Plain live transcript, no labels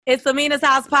It's Amina's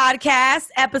House Podcast,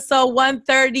 episode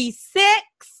 136.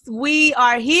 We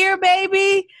are here,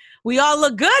 baby. We all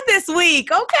look good this week,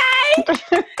 okay?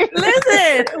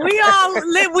 Listen, we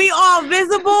all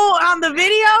visible on the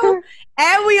video,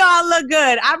 and we all look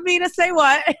good. I'm Mina, say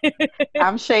what?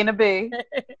 I'm Shayna B.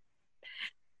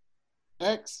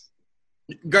 X.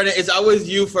 Garnett, it's always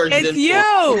you first. It's you.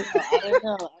 I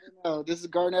don't know. This is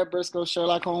Garnett Briscoe,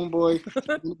 Sherlock Homeboy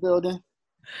in the building.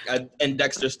 And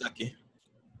Dexter Stuckey.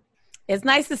 It's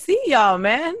nice to see y'all,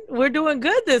 man. We're doing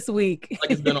good this week.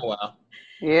 Like it's been a while.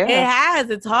 Yeah. It has.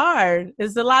 It's hard.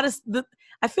 It's a lot of.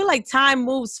 I feel like time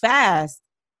moves fast.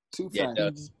 Too Yeah, fast. it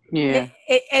does. Yeah.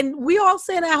 And we all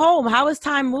sitting at home. How is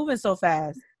time moving so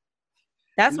fast?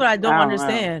 That's what I don't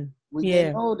understand. We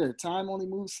getting older. Time only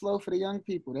moves slow for the young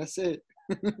people. That's it.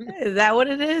 Is that what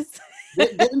it is?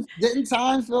 Didn't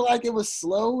time feel like it was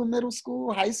slow in middle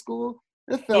school, high school?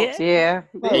 It felt. Yeah.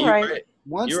 Yeah, You're right.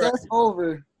 Once You're that's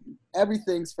over,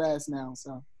 everything's fast now.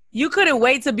 So You couldn't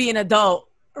wait to be an adult,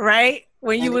 right?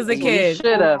 When you was a kid. You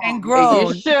should have. And grown.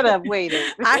 You should have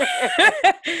waited.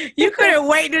 You couldn't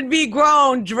wait to be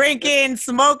grown, drinking,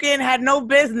 smoking, had no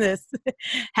business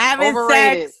having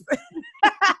Overrated.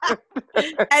 sex.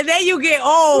 And then you get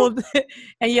old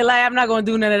and you're like, I'm not going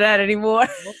to do none of that anymore.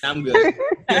 I'm good.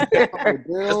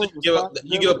 bills,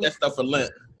 You give up that stuff for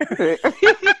Lent.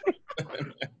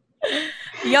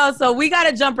 Yo, so we got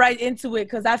to jump right into it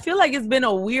because I feel like it's been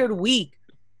a weird week.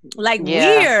 Like,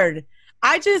 Yeah. weird.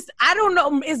 I don't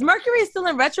know. Is Mercury still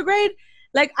in retrograde?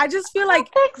 Like, I just feel like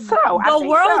I think so. the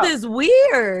world is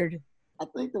weird. I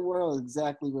think the world is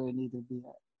exactly where it needs to be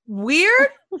at. Weird?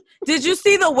 Did you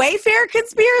see the Wayfair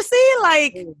conspiracy?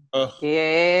 Like,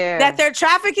 Yeah. that they're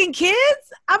trafficking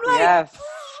kids? I'm like, Yes.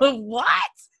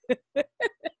 what?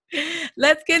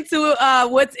 Let's get to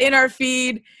what's in our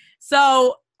feed.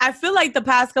 So I feel like the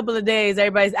past couple of days,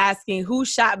 everybody's asking who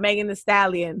shot Megan Thee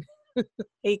Stallion.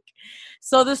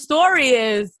 So the story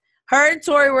is her and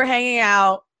Tory were hanging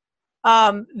out.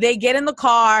 They get in the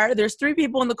car. There's 3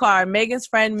 people in the car, Megan's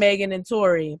friend, Megan, and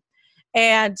Tory.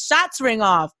 And shots ring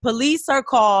off. Police are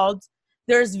called.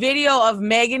 There's video of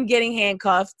Megan getting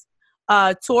handcuffed,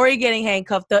 Tory getting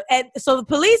handcuffed. So the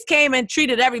police came and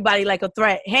treated everybody like a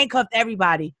threat, handcuffed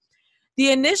everybody.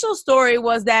 The initial story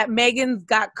was that Megan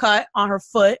got cut on her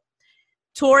foot.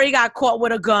 Tory got caught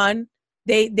with a gun.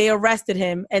 They arrested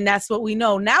him, and that's what we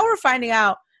know. Now we're finding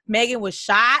out Megan was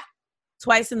shot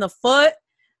twice in the foot.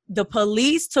 The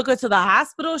police took her to the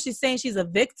hospital. She's saying she's a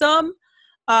victim.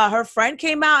 Her friend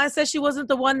came out and said she wasn't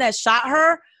the one that shot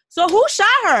her. So who shot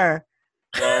her?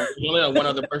 There's only one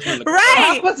other person in the car.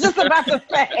 Right. I was just about to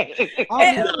say.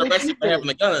 The rest of them having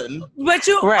a gun. But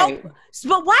you, Right.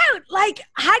 But why? Like,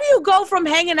 how do you go from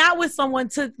hanging out with someone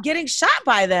to getting shot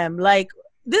by them? Like,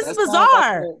 this is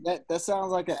bizarre. That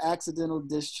sounds like an accidental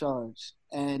discharge.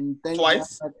 And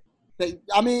Twice?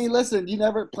 Listen, you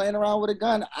never playing around with a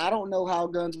gun. I don't know how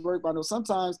guns work, but I know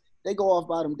sometimes they go off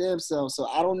by them damn selves. So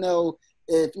I don't know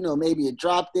if, maybe it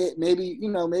dropped it. Maybe,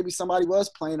 maybe somebody was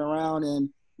playing around and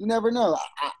you never know.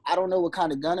 I don't know what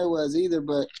kind of gun it was either,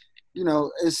 but,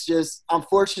 it's just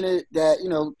unfortunate that,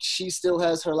 she still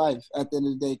has her life at the end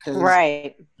of the day. Cause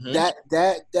Right.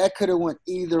 that could have went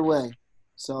either way.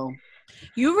 So.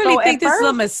 You really think this is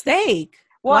a mistake?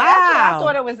 Well, wow. actually, I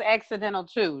thought it was accidental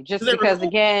too, just Is it because, really?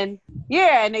 again,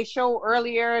 and they showed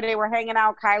earlier they were hanging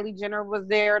out. Kylie Jenner was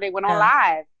there. They went on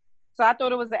live. So I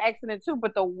thought it was an accident too.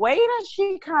 But the way that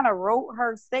she kind of wrote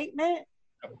her statement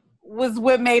was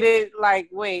what made it like,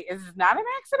 wait, is this not an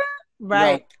accident?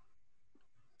 Right.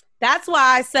 That's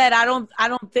why I said I don't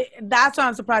think. That's why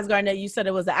I'm surprised, Garnett, you said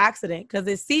it was an accident, because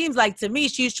it seems like to me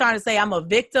she's trying to say I'm a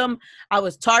victim. I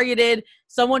was targeted.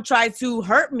 Someone tried to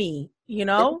hurt me. Anything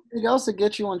else to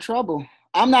get you in trouble.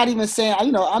 I'm not even saying.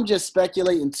 I'm just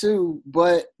speculating too.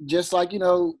 But just like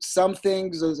some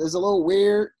things is a little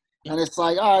weird, and it's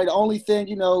like, all right, the only thing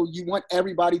you want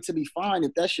everybody to be fine.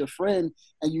 If that's your friend,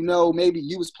 and maybe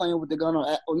you was playing with the gun, or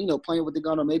playing with the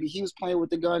gun, or maybe he was playing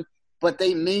with the gun. But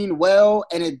they mean well,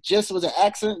 and it just was an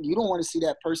accident. You don't want to see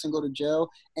that person go to jail,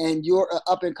 and you're an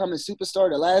up-and-coming superstar.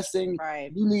 The last thing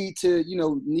you need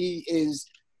is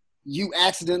you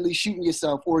accidentally shooting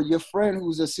yourself, or your friend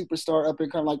who's a superstar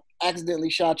up-and-coming,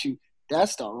 accidentally shot you.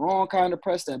 That's the wrong kind of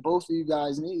press that both of you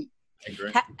guys need. I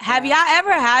agree. Have y'all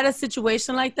ever had a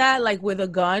situation like that, like with a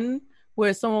gun,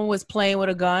 where someone was playing with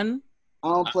a gun? I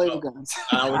don't play with guns.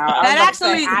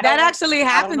 That actually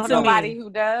happened to me. Nobody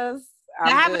who does.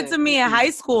 That happened to me in high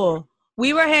school.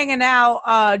 We were hanging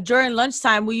out during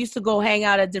lunchtime. We used to go hang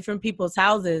out at different people's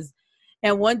houses.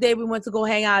 And one day we went to go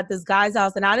hang out at this guy's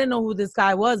house. And I didn't know who this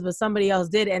guy was, but somebody else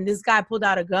did. And this guy pulled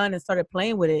out a gun and started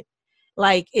playing with it.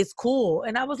 like it's cool.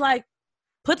 And I was like,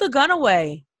 put the gun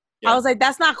away. Yeah. I was like,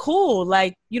 that's not cool.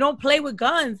 Like, you don't play with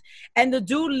guns. And the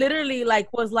dude literally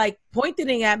like was like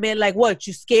pointing at me like, what,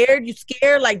 you scared? You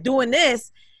scared? Like doing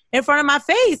this in front of my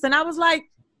face. And I was like,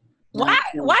 why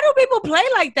do people play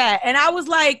like that? And I was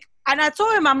like, and I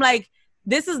told him, I'm like,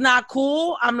 this is not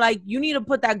cool. I'm like, you need to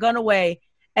put that gun away.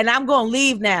 And I'm going to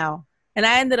leave now. And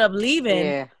I ended up leaving.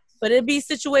 Yeah. But it'd be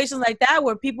situations like that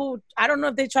where people, I don't know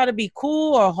if they try to be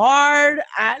cool or hard.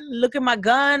 I look at my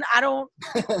gun. I don't,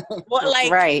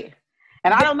 like. Right.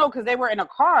 And I don't know, because they were in a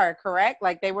car, correct?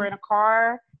 Like they were in a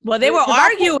car. Well, they were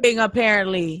arguing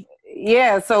apparently.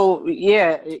 Yeah. So,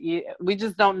 yeah, we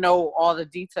just don't know all the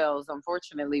details,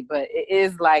 unfortunately. But it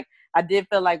is like, I did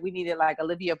feel like we needed like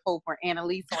Olivia Pope or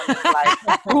Annalise on this,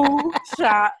 like, who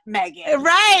shot Megan?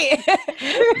 Right.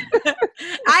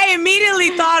 I immediately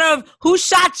thought of who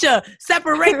shot you,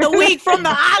 separate the weak from the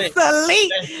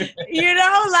obsolete, you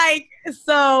know, like,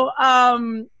 so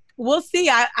we'll see.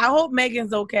 I hope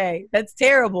Megan's okay. That's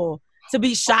terrible to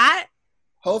be shot.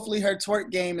 Hopefully her twerk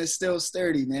game is still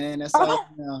sturdy, man. That's all I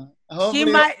know.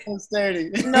 Hopefully it's still sturdy.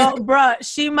 No, bruh,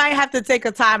 she might have to take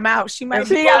a timeout. She might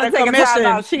be out of take commission. a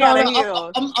timeout. She gotta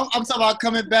heal. I'm talking about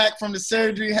coming back from the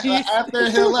surgery after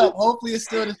it heal up. Hopefully it's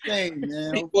still the same,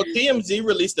 man. Well, TMZ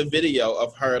released a video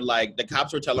of her, like, the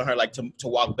cops were telling her, like, to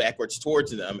walk backwards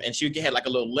towards them, and she had, like, a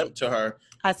little limp to her.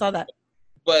 I saw that.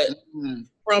 But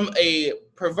from a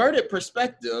perverted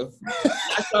perspective,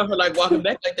 I saw her, like, walking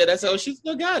back like that. I said, oh, she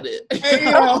still got it.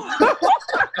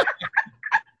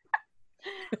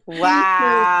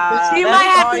 Wow. She That's might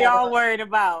have all to, y'all worried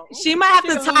about. she might have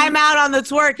to time out on the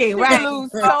twerking, right? Lose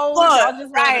so y'all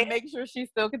just want to make sure she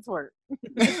still can twerk.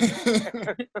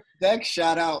 Dex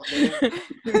shout out,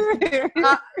 man.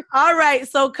 All right,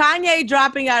 so Kanye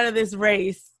dropping out of this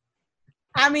race.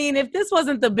 I mean, if this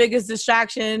wasn't the biggest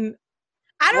distraction,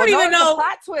 I don't even know. It's a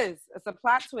plot twist. It's a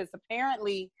plot twist.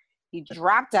 Apparently, he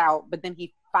dropped out, but then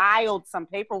he filed some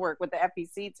paperwork with the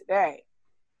FEC today.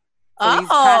 So he's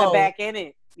kind of back in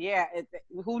it. Yeah,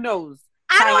 who knows?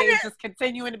 Kanye's just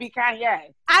continuing to be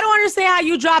Kanye. I don't understand how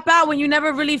you drop out when you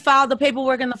never really filed the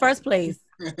paperwork in the first place.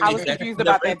 I was confused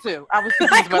about that too.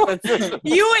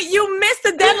 You missed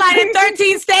the deadline in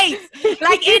 13 states.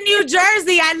 Like in New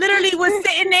Jersey, I literally was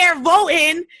sitting there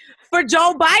voting for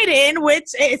Joe Biden, which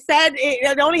it said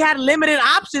it only had limited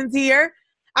options here.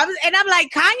 I'm like,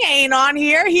 Kanye ain't on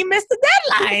here. He missed the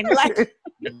deadline. Like,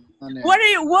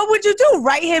 what would you do?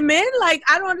 Write him in? Like,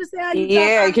 I don't understand how you.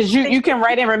 Yeah, because you can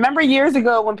write in. Remember years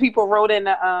ago when people wrote in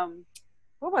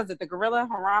what was it? The gorilla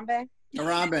Harambe.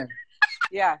 Harambe.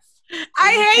 Yes.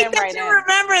 I hate that you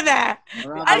remember that.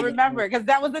 I remember because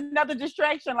that was another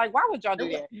distraction. Like, why would y'all do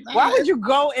that? Why would you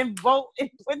go and vote and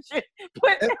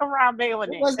put Harambe on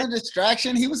there? It wasn't a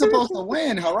distraction. He was supposed to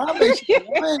win. Harambe should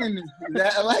win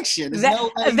that election.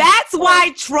 That's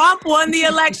why Trump won the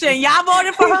election. Y'all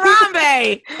voted for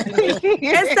Harambe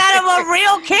instead of a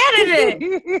real candidate.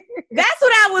 That's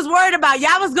what I was worried about.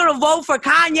 Y'all was going to vote for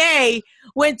Kanye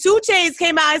when 2 Chainz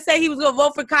came out and said he was going to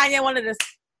vote for Kanye. One of the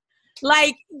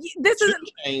Like, this is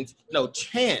no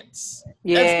chance.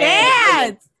 Yeah.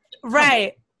 Chance.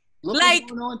 Right. Look like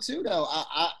what's going on too, though.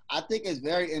 I think it's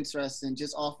very interesting,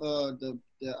 just off of the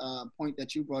point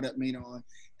that you brought up, on.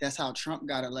 That's how Trump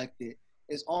got elected.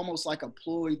 It's almost like a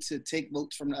ploy to take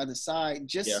votes from the other side,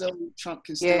 just so Trump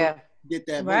can still get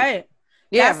that vote. Right.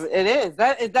 Yeah, it is.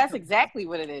 That's exactly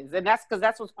what it is, and that's because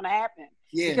that's what's going to happen.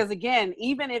 Yeah. Because again,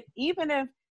 even if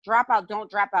Dropout, Don't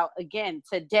Drop Out again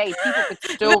today, people could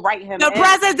still write him. The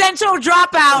Presidential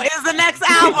Dropout is the next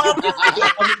album.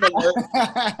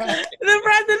 The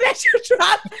Presidential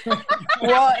Dropout.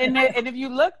 Well, and if you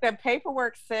look, the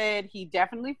paperwork said he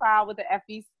definitely filed with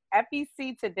the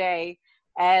FEC today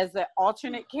as an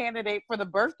alternate candidate for the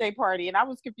birthday party, and I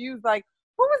was confused, like,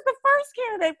 who was the first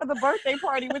candidate for the birthday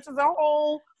party, which is a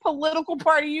whole political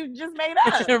party you just made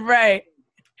up. Right.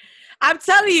 I'm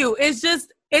telling you, it's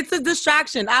a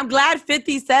distraction. I'm glad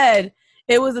 50 said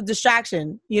it was a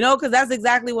distraction, because that's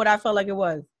exactly what I felt like it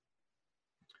was.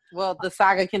 Well, the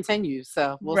saga continues,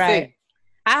 so we'll see.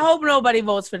 I hope nobody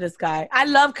votes for this guy. I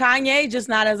love Kanye, just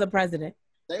not as a president.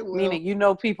 They will.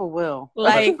 Meaning, people will.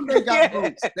 Like, they got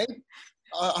votes.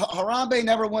 Harambe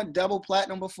never went double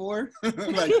platinum before.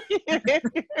 Like,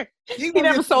 he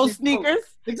never sold sneakers.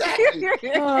 Exactly.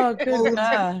 Oh, good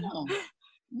God.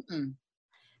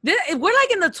 We're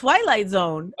like in the Twilight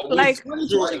Zone. Like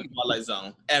Twilight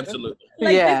Zone. Absolutely.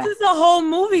 This is a whole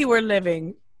movie we're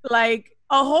living. Like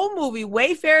a whole movie.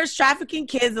 Wayfarers trafficking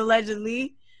kids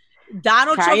allegedly.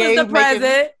 Donald Trump is the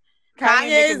president.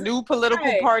 Kanye's making new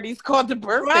political parties called the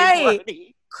birthday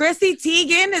party. Chrissy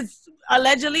Teigen is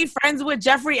allegedly friends with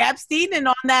Jeffrey Epstein, and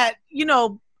on that,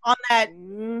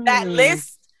 that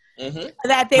list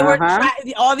that they were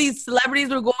all these celebrities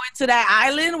were going to that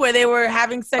island where they were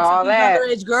having sex with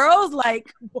these underage girls.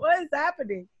 Like, what is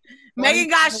happening? Megan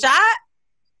got shot.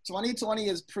 2020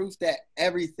 is proof that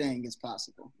everything is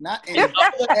possible. Not everything.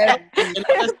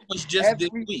 It was just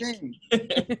everything.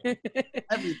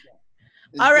 Everything.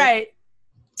 All right.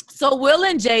 So Will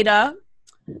and Jada,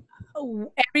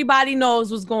 everybody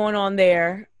knows what's going on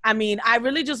there. I mean, I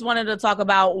really just wanted to talk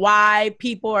about why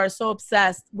people are so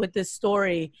obsessed with this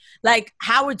story. Like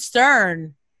Howard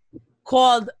Stern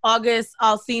called August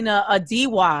Alsina a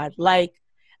D-wad. Like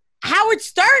Howard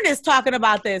Stern is talking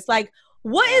about this. Like,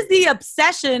 what is the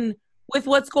obsession with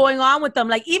what's going on with them?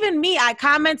 Like, even me, I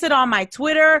commented on my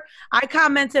Twitter. I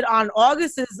commented on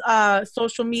August's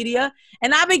social media,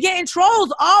 and I've been getting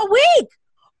trolled all week.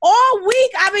 All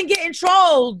week, I've been getting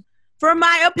trolled for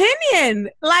my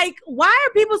opinion. Like, why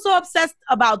are people so obsessed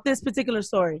about this particular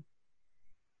story?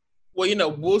 Well, you know,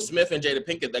 Will Smith and Jada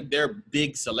Pinkett, like, they're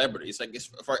big celebrities. Like,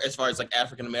 as far as like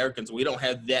African Americans, we don't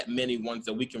have that many ones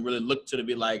that we can really look to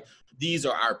be like, these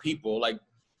are our people. Like,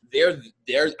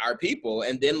 they're our people.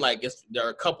 And then like they're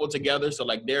a couple together, so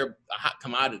like they're a hot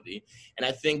commodity. And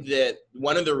I think that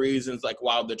one of the reasons, like,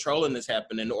 while the trolling is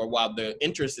happening or while the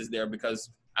interest is there, because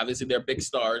obviously they're big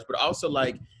stars, but also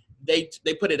like they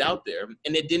put it out there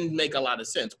and it didn't make a lot of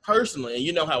sense. Personally, and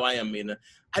you know how I am, Mina,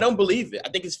 I don't believe it. I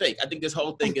think it's fake. I think this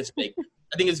whole thing is fake.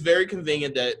 I think it's very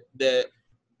convenient that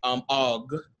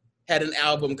Og had an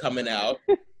album coming out.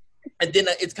 And then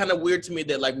it's kind of weird to me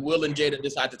that like Will and Jada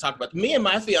decided to talk about it. Me and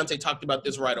my fiance talked about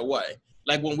this right away.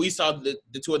 Like when we saw the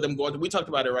two of them going, we talked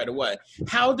about it right away.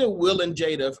 How did Will and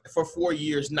Jada for 4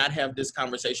 years not have this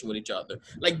conversation with each other?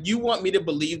 Like, you want me to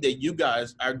believe that you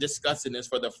guys are discussing this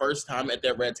for the first time at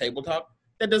that Red Table Talk?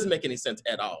 That doesn't make any sense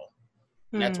at all.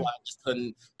 That's why I just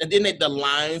couldn't. And then the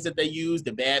lines that they used,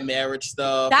 the bad marriage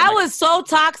stuff. That was so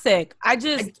toxic.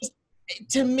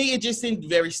 To me, it just seemed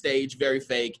very staged, very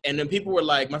fake. And then people were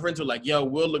like, my friends were like, yo,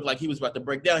 Will looked like he was about to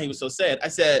break down. He was so sad. I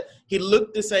said, he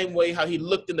looked the same way how he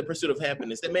looked in The Pursuit of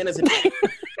Happiness. That man is an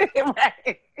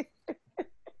right.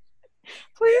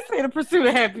 Please say The Pursuit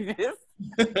of Happiness.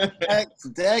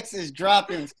 Dex is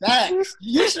dropping facts.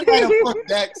 You should write a book,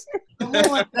 Dex. Come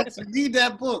on, Dex, read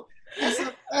that book. That's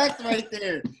a fact right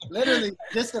there. Literally,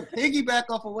 just to piggyback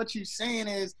off of what you're saying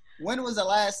is, when was the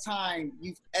last time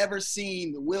you've ever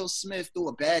seen Will Smith do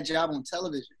a bad job on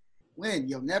television? When?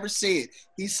 You'll never see it.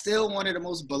 He's still one of the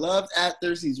most beloved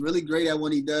actors. He's really great at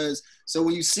what he does. So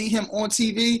when you see him on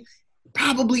TV,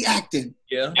 probably acting.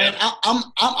 Yeah. And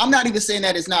I'm not even saying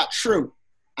that it's not true.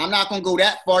 I'm not going to go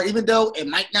that far, even though it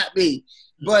might not be.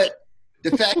 But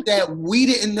the fact that we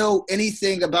didn't know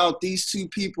anything about these two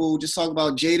people, just talk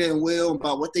about Jada and Will,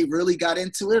 about what they really got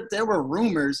into it, there were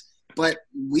rumors. But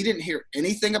we didn't hear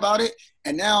anything about it.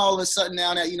 And now all of a sudden,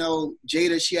 now that, you know,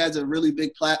 Jada, she has a really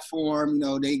big platform. You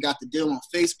know, they got the deal on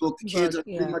Facebook. The kids are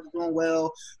pretty much doing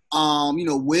well. You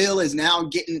know, Will is now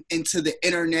getting into the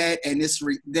internet, and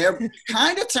they're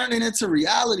kind of turning into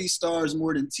reality stars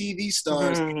more than TV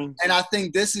stars. And I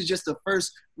think this is just the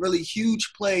first really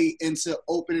huge play into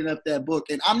opening up that book.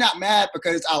 And I'm not mad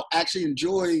because I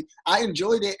enjoyed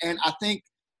it. And I think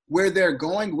where they're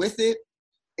going with it,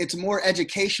 it's more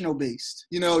educational based.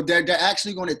 You know, they're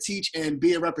actually going to teach and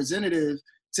be a representative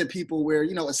to people where,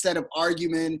 you know, instead of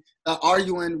arguing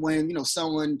when, you know,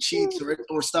 someone cheats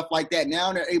or stuff like that,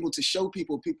 now they're able to show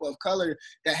people of color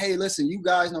that, hey, listen, you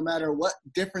guys, no matter what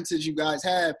differences you guys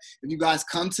have, if you guys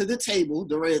come to the table,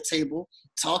 the red table,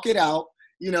 talk it out,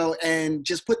 you know, and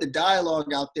just put the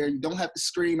dialogue out there. You don't have to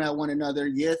scream at one another.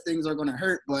 Yeah, things are going to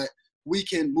hurt, but we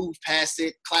can move past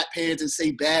it, clap hands and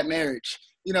say bad marriage.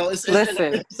 You know, it's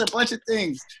a bunch of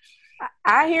things.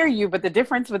 I hear you, but the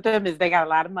difference with them is they got a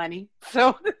lot of money.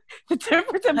 So the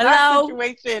difference in my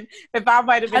situation, if I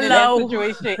might have been in that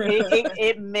situation,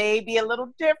 it may be a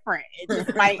little different. It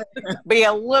just might be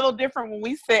a little different when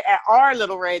we sit at our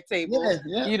little red table.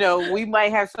 Yeah. You know, we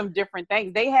might have some different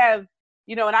things. They have,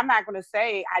 you know, and I'm not going to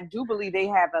say, I do believe they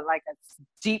have a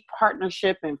deep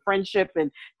partnership and friendship and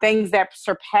things that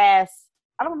surpass,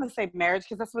 I don't want to say marriage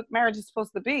because that's what marriage is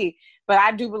supposed to be, but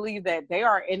I do believe that they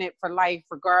are in it for life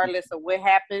regardless of what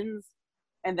happens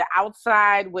in the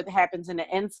outside, what happens in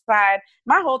the inside.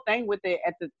 My whole thing with it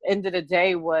at the end of the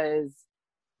day was,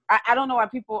 I don't know why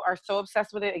people are so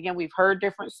obsessed with it. Again, we've heard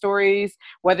different stories,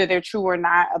 whether they're true or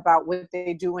not, about what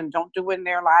they do and don't do in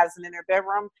their lives and in their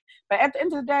bedroom. But at the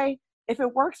end of the day, if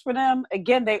it works for them,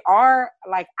 again, they are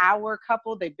like our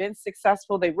couple. They've been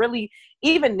successful. They really,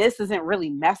 even this isn't really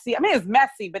messy. I mean, it's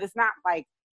messy, but it's not like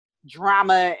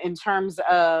drama in terms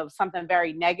of something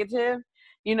very negative,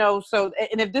 you know. So,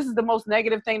 and if this is the most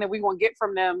negative thing that we gonna get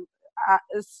from them,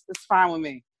 it's fine with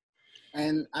me.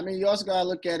 And I mean, you also gotta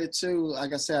look at it too.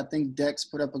 Like I said, I think Dex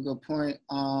put up a good point.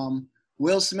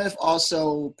 Will Smith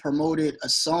also promoted a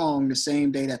song the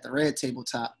same day that the Red Table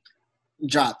Top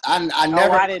dropped. I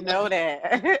never. Oh, I didn't know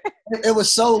that. It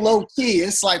was so low key.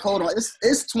 It's like, hold on,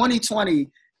 it's 2020.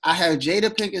 I have Jada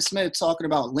Pinkett Smith talking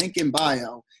about Lincoln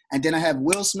Bio, and then I have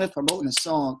Will Smith promoting a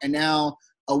song, and now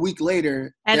a week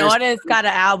later, and August got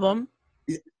an album.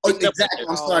 Oh, exactly.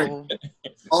 I'm sorry.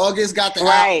 August got the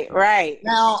album. Right.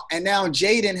 Now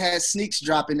Jaden has Sneaks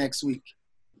dropping next week.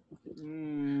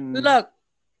 Look,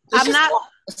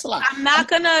 I'm not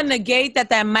gonna negate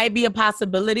that might be a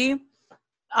possibility.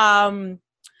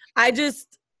 I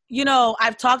just, you know,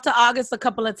 I've talked to August a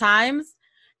couple of times,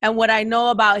 and what I know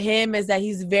about him is that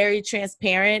he's very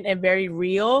transparent and very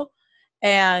real.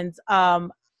 And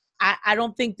I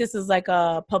don't think this is like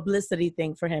a publicity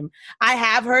thing for him. I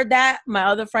have heard that. My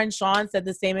other friend Sean said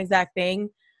the same exact thing.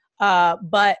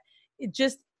 But it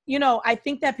just, you know, I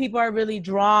think that people are really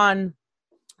drawn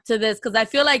to this because I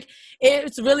feel like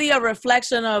it's really a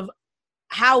reflection of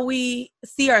how we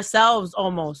see ourselves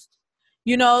almost.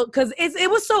 You know, because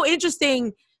it was so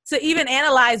interesting to even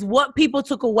analyze what people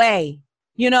took away,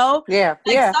 you know? Yeah,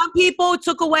 Some people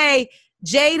took away,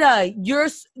 Jada,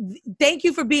 thank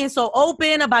you for being so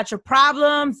open about your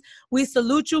problems. We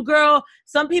salute you, girl.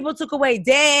 Some people took away,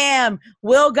 damn,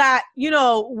 Will got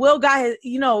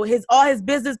his, all his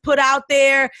business put out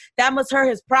there. That must hurt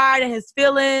his pride and his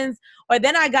feelings. Or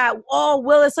then I got,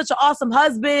 Will is such an awesome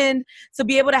husband to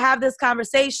be able to have this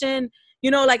conversation. You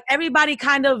know, like everybody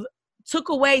kind of took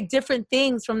away different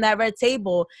things from that Red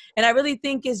Table. And I really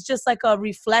think it's just like a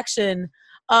reflection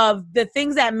of the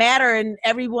things that matter in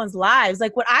everyone's lives.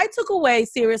 Like what I took away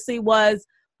seriously was,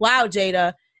 wow,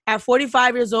 Jada, at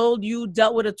 45 years old, you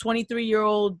dealt with a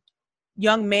 23-year-old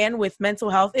young man with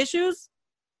mental health issues.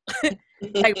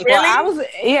 Like really? Well, I was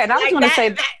going to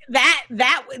say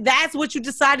that's what you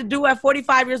decide to do at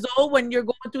 45 years old when you're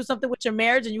going through something with your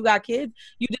marriage and you got kids.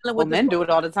 You dealing with men do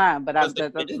it all the time, but that's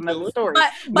another story.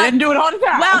 But men do it all the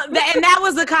time. Well, and that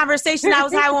was the conversation I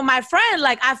was having with my friend.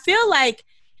 Like I feel like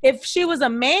if she was a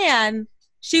man,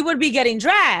 she would be getting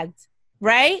dragged,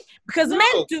 right? Because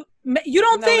men do. You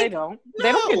don't think they don't?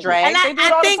 They don't get dragged. And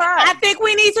I think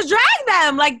we need to drag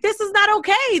them. Like this is not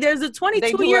okay. There's a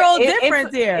 22-year-old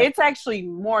difference here. It's actually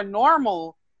more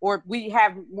normal, or we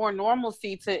have more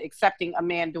normalcy to accepting a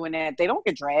man doing that. They don't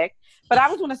get dragged. But I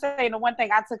was going to say the one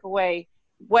thing I took away,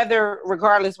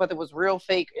 regardless whether it was real,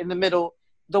 fake, in the middle,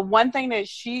 the one thing that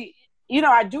she, you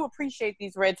know, I do appreciate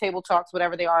these Red Table Talks,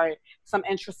 whatever they are. Some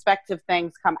introspective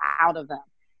things come out of them,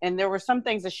 and there were some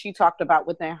things that she talked about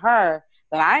within her.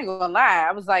 But I ain't gonna lie,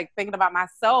 I was like thinking about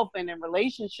myself and in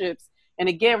relationships. And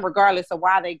again, regardless of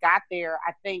why they got there,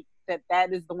 I think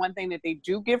that is the one thing that they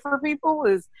do give for people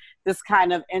is this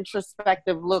kind of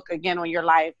introspective look again on your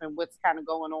life and what's kind of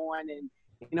going on and,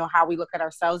 you know, how we look at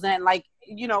ourselves and like,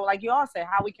 you know, like you all said,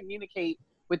 how we communicate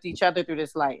with each other through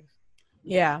this life.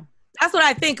 Yeah. That's what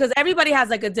I think, because everybody has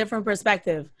like a different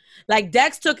perspective. Like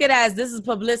Dex took it as this is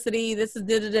publicity, this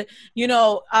is you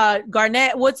know,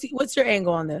 Garnett, what's your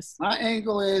angle on this? My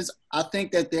angle is I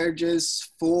think that they're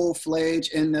just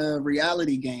full-fledged in the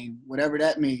reality game, whatever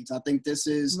that means. I think this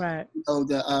is right. You know,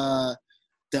 the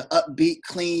upbeat,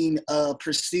 clean,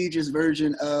 prestigious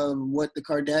version of what the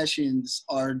Kardashians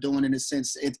are doing in a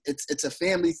sense. It's a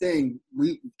family thing.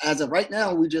 We as of right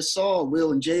now, we just saw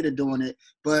Will and Jada doing it,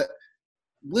 but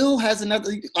Will has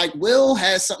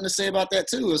something to say about that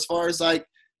too, as far as like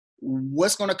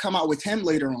what's going to come out with him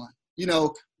later on. You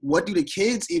know, what do the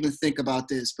kids even think about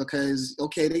this? Because,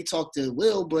 okay, they talk to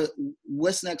Will, but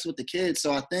what's next with the kids?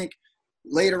 So I think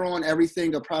later on,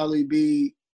 everything will probably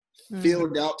be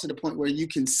filled out to the point where you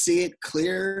can see it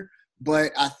clear.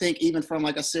 But I think even from,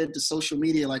 like I said, the social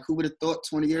media, like who would have thought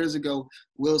 20 years ago,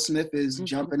 Will Smith is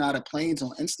jumping out of planes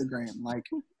on Instagram? Like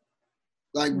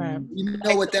right. You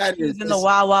know what that is. In the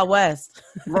Wild Wild West.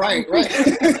 Right. right.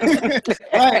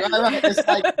 It's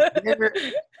like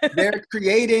they're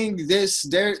creating this,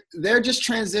 they're just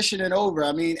transitioning over.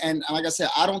 I mean, and like I said,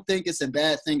 I don't think it's a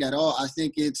bad thing at all. I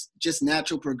think it's just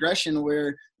natural progression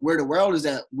where the world is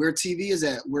at, where TV is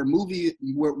at, where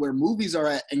movies are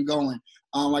at and going.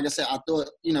 Like I said, I thought,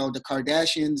 you know, the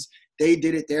Kardashians, they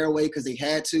did it their way because they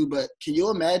had to, but can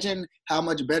you imagine how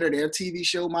much better their TV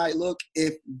show might look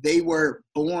if they were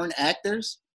born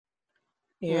actors?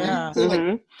 Yeah. So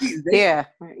like, they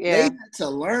had to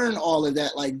learn all of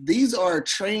that. Like these are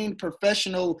trained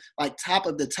professional, like top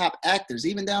of the top actors,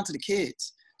 even down to the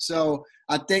kids. So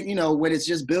I think, when it's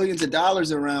just billions of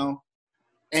dollars around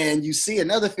and you see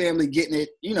another family getting it,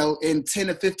 in 10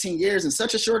 to 15 years, in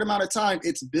such a short amount of time,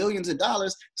 it's billions of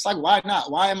dollars. It's like, why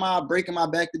not? Why am I breaking my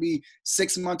back to be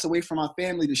 6 months away from my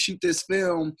family to shoot this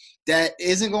film that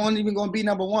isn't even going to be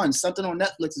number one? Something on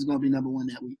Netflix is going to be number one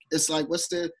that week. It's like,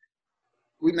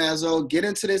 we may as well get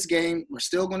into this game. We're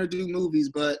still going to do movies,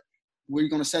 but we're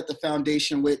going to set the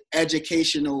foundation with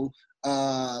educational,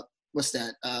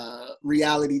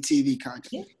 reality TV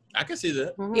content. I can see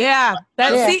that. Yeah.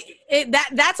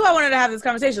 That's why I wanted to have this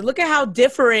conversation. Look at how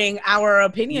differing our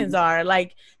opinions are.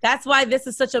 Like, that's why this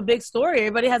is such a big story.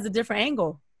 Everybody has a different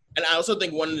angle. And I also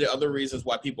think one of the other reasons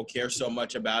why people care so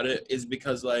much about it is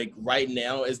because, like, right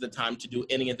now is the time to do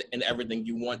any and everything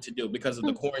you want to do because of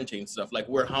the quarantine stuff. Like,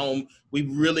 we're home. We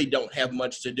really don't have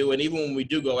much to do. And even when we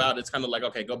do go out, it's kind of like,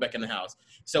 okay, go back in the house.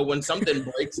 So when something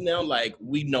breaks now, like,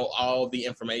 we know all the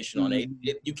information on it.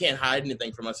 You can't hide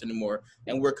anything from us anymore.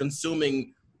 And we're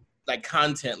consuming, like,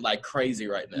 content like crazy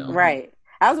right now. Right.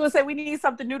 I was going to say we need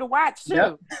something new to watch, too.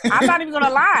 Yep. I'm not even going to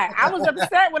lie. I was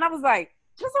upset when I was like,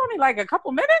 just only like a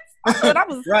couple minutes. I thought I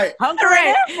was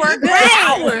hungry for a good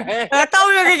hour. I thought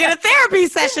we were gonna get a therapy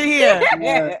session here.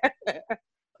 Yeah.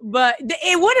 But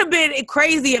it would have been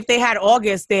crazy if they had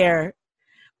August there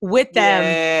with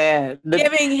them,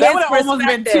 giving his perspective. Almost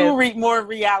been two more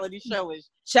reality showish.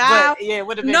 Child, but, it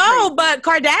would have been no. Crazy.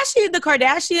 But the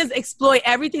Kardashians exploit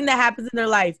everything that happens in their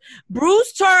life.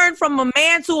 Bruce turned from a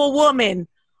man to a woman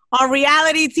on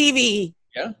reality TV.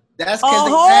 Yeah. That's a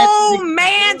whole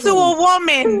man to a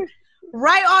woman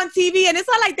right on TV. And it's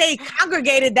not like they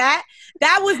congregated that.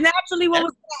 That was naturally what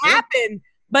was going to happen.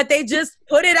 But they just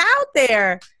put it out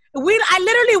there. I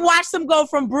literally watched them go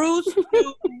from Bruce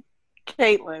to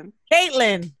Caitlyn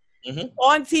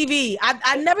on TV.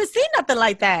 I've never seen nothing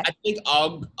like that. I think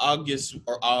August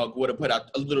would have put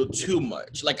out a little too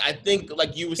much. Like, I think,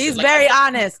 like you were saying. He's very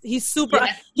honest. He's super.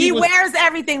 Yeah, he wears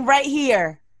everything right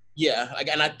here. Yeah, like,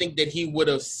 and I think that he would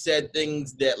have said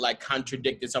things that, like,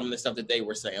 contradicted some of the stuff that they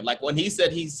were saying. Like, when he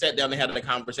said he sat down and had a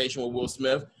conversation with Will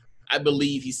Smith, I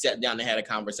believe he sat down and had a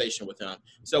conversation with him.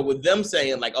 So with them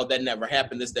saying, like, oh, that never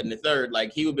happened, this, that, and the third,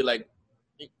 like, he would be like,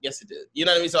 yes, it did. You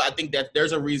know what I mean? So I think that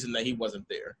there's a reason that he wasn't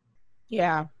there.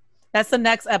 Yeah. That's the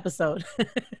next episode.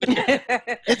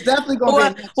 It's definitely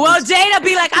going to be. Well, Jada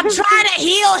be like, I'm trying to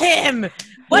heal him.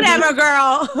 Whatever,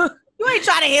 girl. You ain't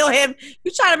trying to heal him.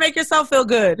 You trying to make yourself feel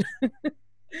good.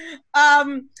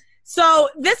 So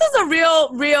this is a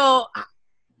real,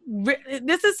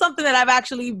 this is something that I've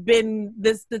actually been,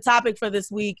 the topic for this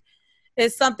week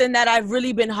is something that I've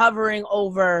really been hovering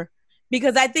over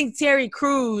because I think Terry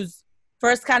Crews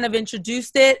first kind of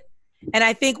introduced it. And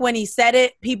I think when he said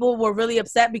it, people were really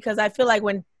upset because I feel like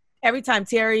every time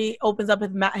Terry opens up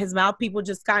his mouth, people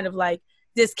just kind of like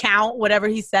discount whatever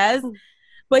he says.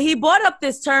 But he brought up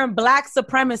this term, Black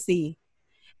supremacy.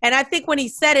 And I think when he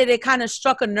said it, it kind of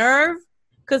struck a nerve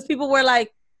because people were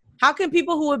like, how can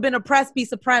people who have been oppressed be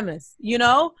supremacists,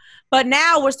 But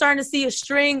now we're starting to see a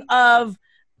string of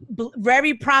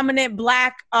very prominent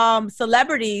Black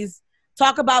celebrities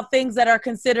talk about things that are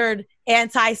considered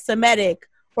anti-Semitic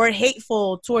or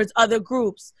hateful towards other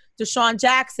groups. Deshaun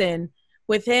Jackson,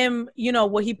 with him,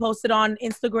 what he posted on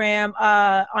Instagram,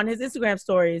 on his Instagram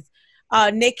stories.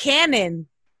 Nick Cannon,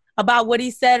 about what he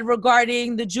said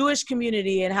regarding the Jewish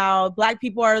community and how Black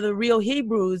people are the real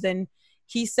Hebrews. And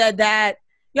he said that,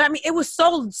 it was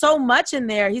so much in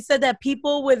there. He said that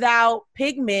people without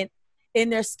pigment in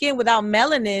their skin, without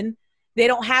melanin, they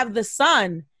don't have the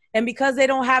sun. And because they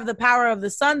don't have the power of the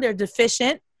sun, they're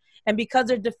deficient. And because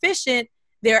they're deficient,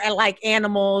 they're like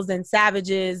animals and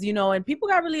savages, and people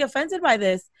got really offended by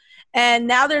this. And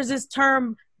now there's this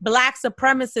term, Black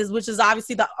supremacists, which is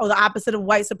obviously the opposite of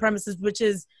white supremacists, which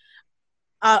is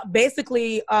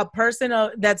basically a person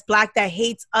that's Black that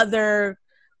hates other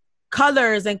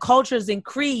colors and cultures and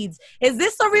creeds. Is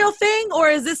this a real thing, or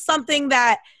is this something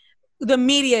that the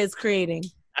media is creating?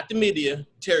 Not the media,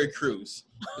 Terry Crews.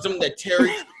 It's something that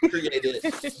Terry created.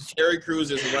 Terry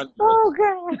Crews is running. Oh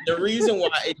God! The reason why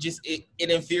it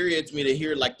infuriates me to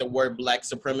hear like the word black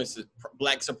supremacist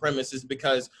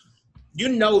because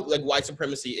like white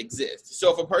supremacy exists.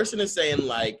 So if a person is saying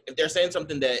if they're saying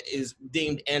something that is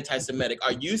deemed anti-Semitic,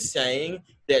 are you saying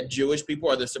that Jewish people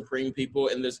are the supreme people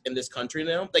in this country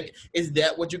now? Like, is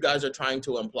that what you guys are trying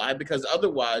to imply? Because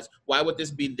otherwise, why would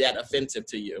this be that offensive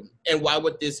to you? And why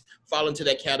would this fall into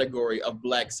that category of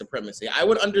black supremacy? I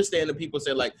would understand if people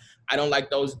say I don't like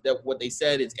what they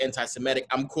said is anti-Semitic.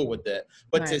 I'm cool with that.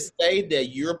 But to say that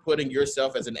you're putting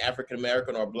yourself as an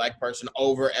African-American or a Black person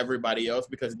over everybody else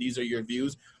because these are your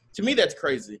views, To me, that's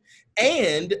crazy.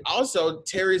 And also,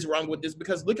 Terry's wrong with this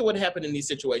because look at what happened in these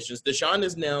situations. Deshaun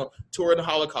is now touring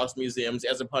Holocaust museums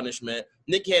as a punishment.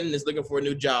 Nick Cannon is looking for a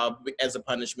new job as a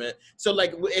punishment. So,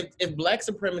 like, if black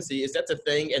supremacy is that's a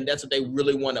thing and that's what they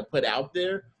really want to put out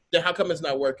there, then how come it's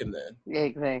not working then?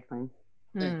 Exactly.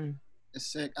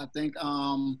 It's sick. I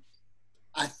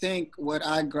think what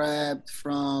I grabbed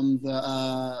from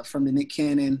the Nick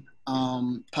Cannon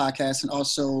podcast, and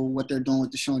also what they're doing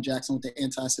with Deshaun Jackson with the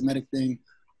anti-Semitic thing.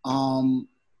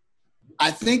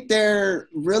 I think they're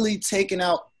really taking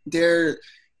their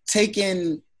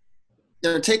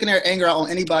anger out on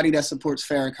anybody that supports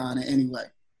Farrakhan in any way,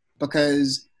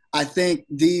 because I think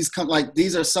these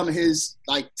are some of his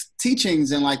like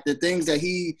teachings and like the things that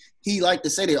he liked to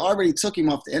say. They already took him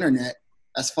off the internet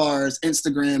as far as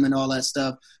Instagram and all that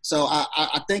stuff. So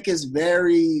I think it's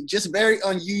very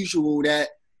unusual that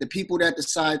the people that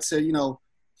decide to, you know,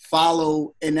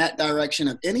 follow in that direction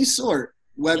of any sort,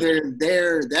 whether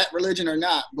they're that religion or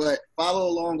not, but follow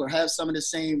along or have some of the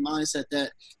same mindset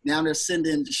that now they're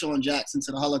sending Deshaun Jackson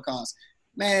to the Holocaust.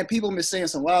 Man, people have been saying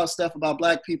some wild stuff about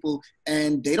black people,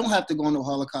 and they don't have to go on a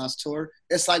Holocaust tour.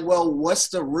 It's like, well, what's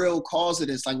the real cause of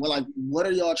this? Like, well, like, what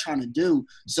are y'all trying to do?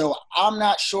 So I'm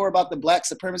not sure about the black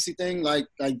supremacy thing. Like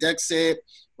Dex said,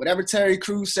 whatever Terry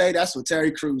Crews say, that's what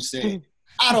Terry Crews said.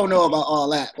 I don't know about all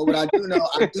that, but what I do know,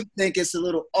 I do think it's a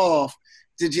little off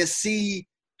to just see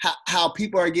how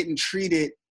people are getting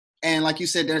treated. And like you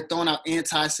said, they're throwing out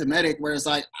anti-Semitic, whereas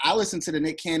like I listened to the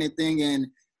Nick Cannon thing and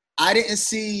I didn't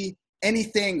see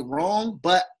anything wrong,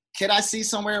 but can I see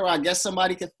somewhere where I guess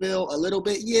somebody could feel a little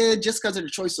bit, just because of the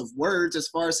choice of words as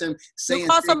far as him saying. You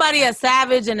call somebody a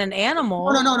savage and an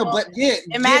animal. No, but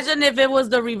Imagine if it was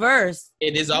the reverse.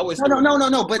 It is always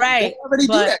no, but right. They already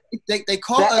do that. They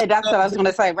call us. That's what I was going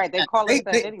to say, right? They call us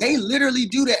that anyway. They literally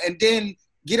do that and then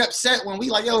get upset when we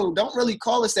like, yo, don't really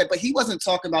call us that. But he wasn't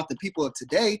talking about the people of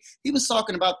today. He was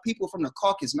talking about people from the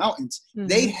Caucasus Mountains. Mm-hmm.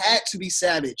 They had to be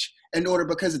savage in order,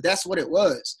 because that's what it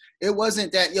was. It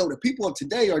wasn't that, yo, the people of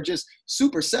today are just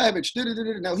super savage.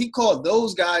 No, he called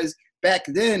those guys back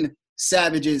then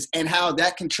savages, and how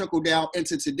that can trickle down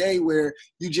into today where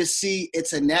you just see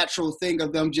it's a natural thing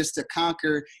of them just to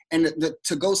conquer and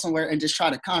to go somewhere and just try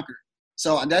to conquer.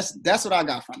 So that's what I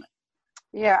got from it.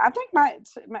 Yeah, I think my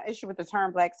issue with the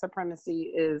term black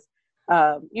supremacy is,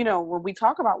 when we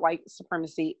talk about white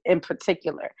supremacy in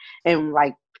particular, and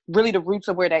like really the roots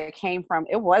of where that came from,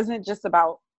 it wasn't just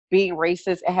about being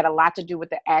racist. It had a lot to do with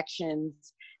the actions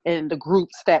and the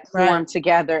groups that formed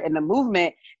together in the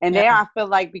movement. And now I feel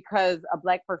like because a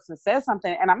black person says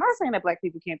something, and I'm not saying that black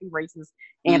people can't be racist,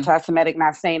 anti-Semitic,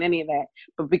 not saying any of that,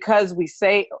 but because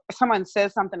someone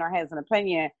says something or has an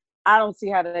opinion, I don't see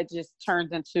how that just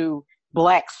turns into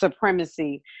black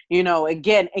supremacy.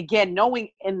 Again, knowing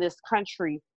in this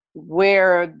country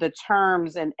where the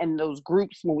terms and those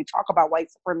groups, when we talk about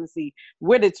white supremacy,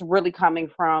 where it's really coming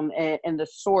from and the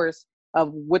source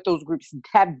of what those groups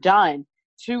have done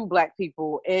to black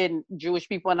people and Jewish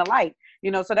people and the like.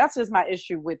 So that's just my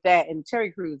issue with that. And Terry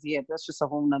Crews, that's just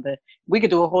we could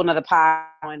do a whole nother pie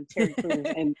on Terry Crews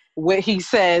and what he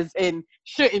says and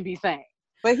shouldn't be saying.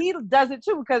 But he does it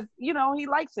too because, he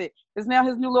likes it. It's now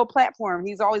his new little platform.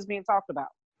 He's always being talked about.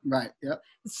 Right. Yep.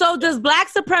 So does black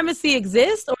supremacy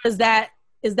exist, or is that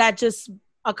just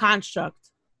a construct?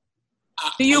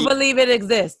 Do you believe it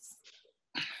exists?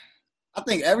 I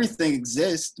think everything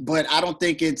exists, but I don't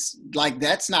think it's like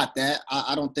that's not that.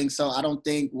 I don't think so. I don't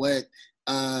think what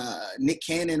Nick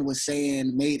Cannon was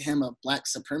saying made him a black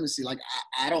supremacy. Like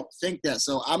I don't think that.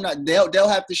 So I'm not. They'll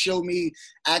have to show me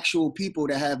actual people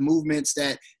that have movements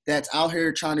that's out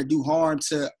here trying to do harm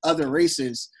to other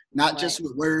races, not just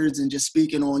with words and just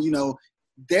speaking on.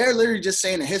 They're literally just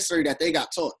saying the history that they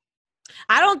got taught.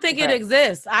 I don't think it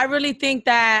exists. I really think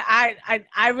that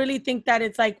I really think that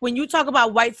it's like when you talk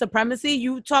about white supremacy,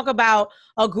 you talk about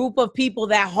a group of people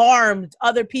that harmed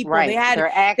other people. Right. They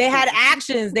had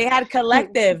actions, they had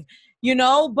collective,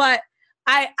 but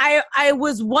I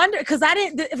was wondering because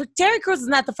Terry Crews is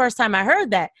not the first time I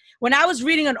heard that. When I was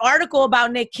reading an article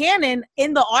about Nick Cannon,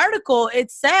 in the article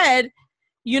it said,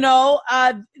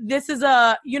 this is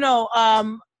I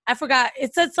forgot.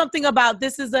 It said something about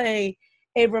this is a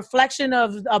reflection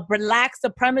of a black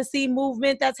supremacy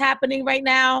movement that's happening right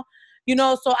now,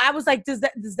 so I was like, does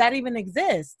that even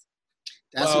exist?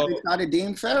 That's what they try to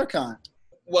deem Farrakhan.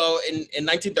 Well, in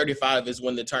 1935 is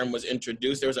when the term was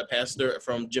introduced. There was a pastor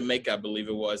from Jamaica, I believe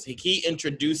it was. He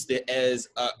introduced it as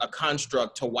a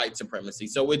construct to white supremacy.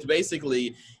 So it's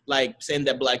basically like saying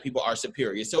that black people are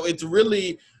superior. So it's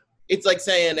it's like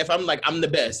saying, if I'm like, I'm the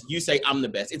best, you say I'm the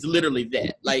best. It's literally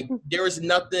that. Like, there is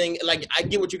nothing, like, I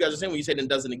get what you guys are saying when you say it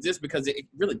doesn't exist, because it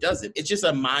really doesn't. It's just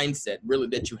a mindset, really,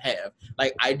 that you have.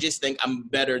 Like, I just think I'm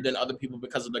better than other people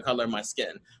because of the color of my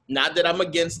skin. Not that I'm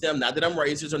against them, not that I'm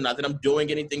racist, or not that I'm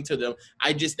doing anything to them.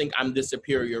 I just think I'm the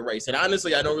superior race. And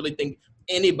honestly, I don't really think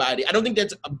I don't think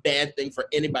that's a bad thing for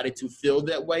anybody to feel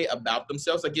that way about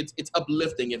themselves. Like, it's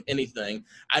uplifting, if anything.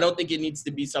 I don't think it needs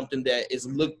to be something that is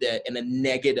looked at in a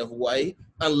negative way,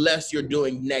 unless you're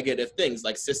doing negative things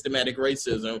like systematic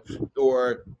racism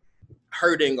or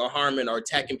hurting or harming or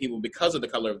attacking people because of the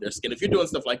color of their skin. If you're doing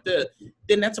stuff like that,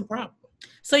 then that's a problem.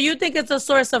 So you think it's a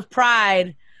source of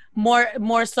pride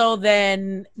more so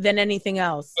than anything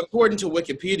else? According to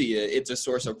Wikipedia, it's a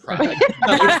source of pride.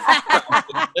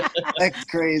 That's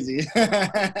crazy.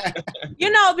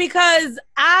 Because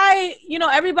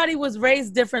everybody was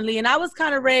raised differently, and I was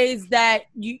kind of raised that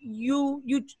you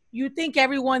think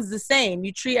everyone's the same.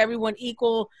 You treat everyone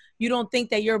equal. You don't think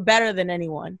that you're better than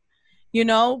anyone,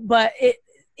 but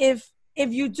if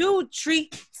you do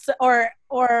treat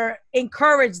or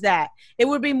encourage that, it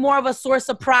would be more of a source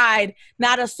of pride,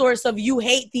 not a source of you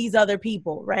hate these other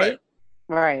people, right?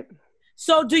 Right.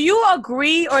 So do you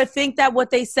agree or think that what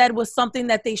they said was something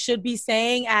that they should be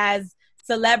saying as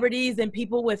celebrities and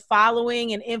people with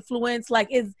following and influence?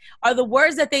 Like, are the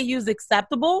words that they use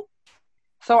acceptable?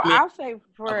 So I'll say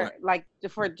for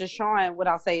Deshaun, what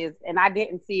I'll say is, and I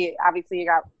didn't see it, obviously it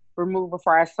got removed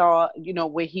before I saw,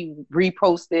 where he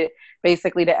reposted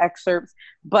basically the excerpts.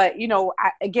 But,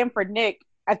 again, for Nick,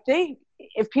 I think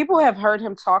if people have heard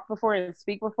him talk before and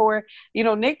speak before,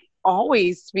 Nick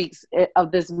always speaks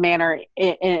of this manner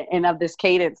and of this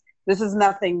cadence. This is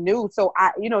nothing new. So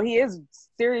he is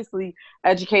seriously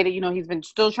educated. He's been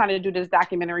still trying to do this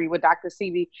documentary with Dr.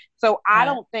 Sebi. So I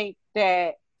don't think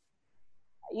that,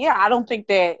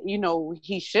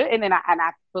 he shouldn't. And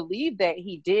I believe that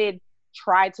he did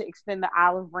try to extend the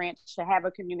olive branch to have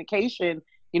a communication,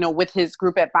 with his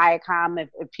group at Viacom.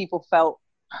 If people felt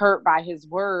hurt by his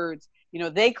words,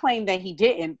 they claim that he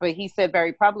didn't, but he said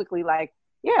very publicly, like,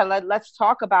 let's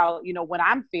talk about, what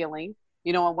I'm feeling,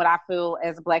 and what I feel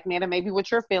as a Black man, and maybe what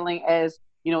you're feeling as,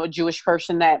 a Jewish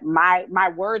person, that my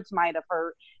words might have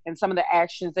hurt, and some of the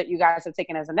actions that you guys have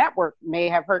taken as a network may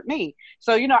have hurt me.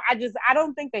 So, I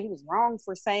don't think that he was wrong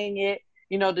for saying it.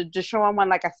 The Deshaun one,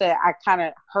 like I said, I kind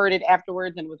of heard it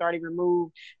afterwards and it was already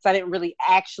removed. So I didn't really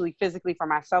actually physically for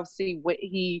myself see what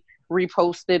he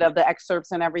reposted of the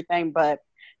excerpts and everything. But,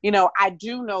 I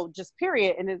do know, just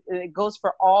period, and it goes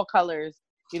for all colors,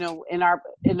 in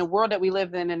the world that we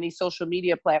live in these social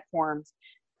media platforms,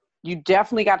 you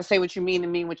definitely got to say what you mean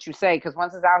and mean what you say, because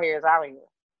once it's out here, it's out here.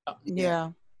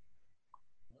 Yeah.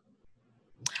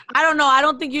 I don't know. I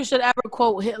don't think you should ever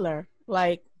quote Hitler.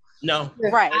 Like, no.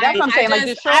 Right. That's what I'm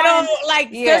saying. I don't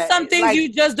like, there's some things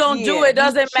you just don't do. It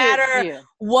doesn't matter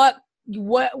what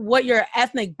your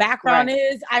ethnic background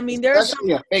is. I mean, there's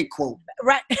a fake quote.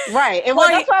 Right. Right. And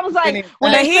that's why I was like,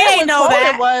 when he didn't know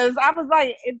that. I was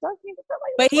like, it doesn't even feel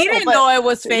like. But he didn't know it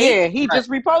was fake. Yeah, he just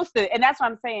reposted it. And that's what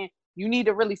I'm saying. You need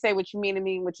to really say what you mean and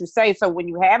mean what you say. So when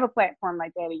you have a platform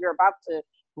like that and you're about to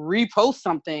repost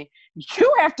something,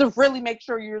 you have to really make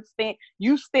sure you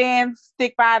stand,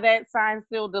 stick by that, sign,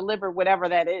 still deliver, whatever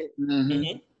that is.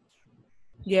 Mm-hmm.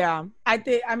 Yeah, I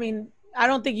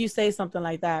don't think you say something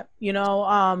like that,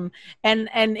 and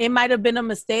it might have been a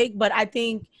mistake, but I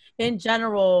think in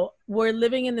general, we're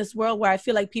living in this world where I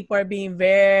feel like people are being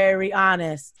very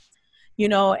honest,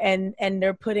 and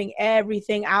they're putting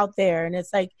everything out there, and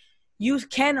it's like, you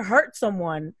can hurt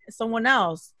someone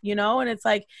else, and it's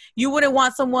like, you wouldn't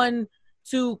want someone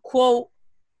to quote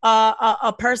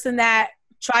a person that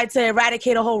tried to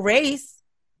eradicate a whole race,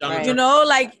 right.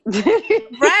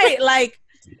 Right, like.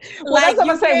 Well, that's what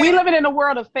I'm saying. We living in a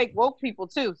world of fake woke people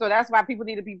too, so that's why people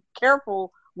need to be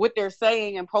careful what they're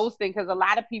saying and posting, because a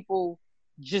lot of people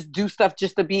just do stuff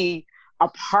just to be a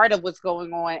part of what's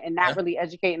going on and not really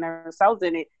educating themselves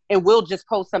in it, and we'll just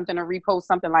post something or repost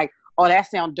something like, oh, that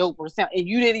sounds dope, and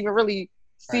you didn't even really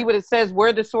see what it says,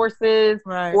 where the source is,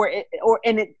 right.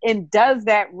 and does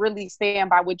that really stand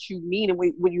by what you mean and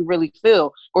what you really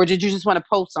feel, or did you just want to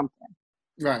post something?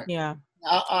 Right. Yeah.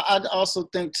 I also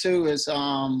think too is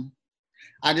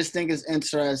I just think it's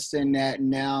interesting that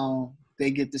now they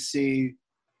get to see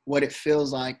what it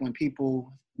feels like when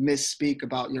people misspeak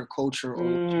about your culture,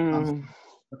 or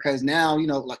because now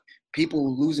like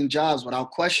people losing jobs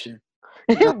without question.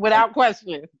 Without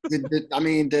question.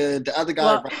 The other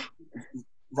guy,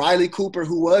 Riley Cooper,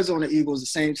 who was on the Eagles the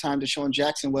same time Deshaun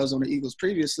Jackson was on the Eagles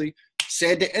previously,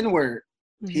 said the N-word.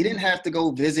 Mm-hmm. He didn't have to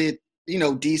go visit,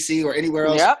 DC or anywhere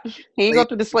else. Yep. He didn't go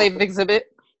through the slave exhibit.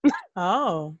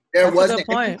 Oh, there that's wasn't a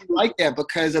good point. anything like that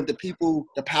because of the people,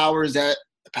 the powers that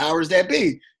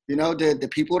be. You know, the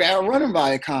people that are running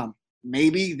Viacom.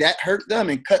 Maybe that hurt them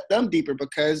and cut them deeper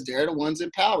because they're the ones in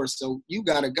power. So you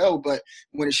got to go. But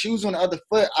when the shoe's on the other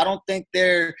foot, I don't think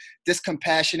they're this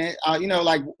compassionate. You know,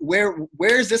 like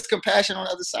where's this compassion on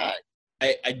the other side?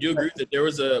 I do agree that there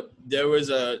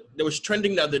was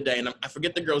trending the other day, and I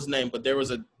forget the girl's name, but there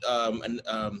was a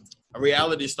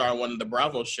reality star on one of the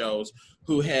Bravo shows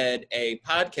who had a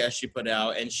podcast she put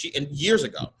out, and years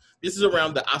ago. This is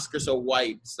around the Oscar So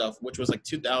White stuff, which was like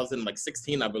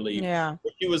 2016, I believe. Yeah.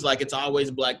 She was like, it's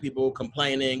always black people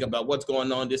complaining about what's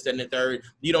going on, this, that, and the third.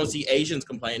 You don't see Asians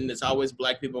complaining. It's always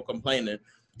black people complaining.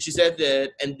 She said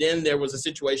that, and then there was a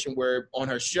situation where on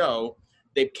her show,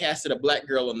 they casted a black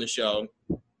girl on the show,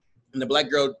 and the black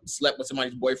girl slept with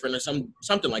somebody's boyfriend or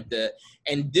something like that.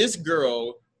 And this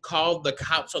girl called the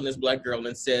cops on this black girl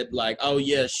and said like, oh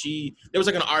yeah, there was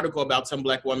like an article about some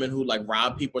black woman who like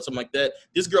robbed people or something like that.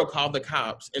 This girl called the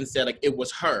cops and said like it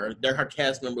was her. They're her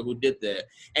cast member who did that.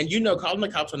 And you know, calling the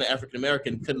cops on an African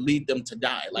American could lead them to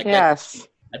die. Like yes.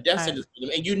 A death sentence for them.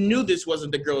 And you knew this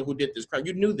wasn't the girl who did this crime.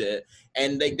 You knew that.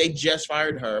 And they just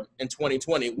fired her in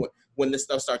 2020 when this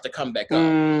stuff started to come back up.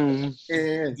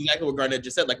 Exactly what Garnett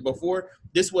just said. Like before,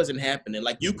 this wasn't happening.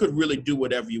 Like you could really do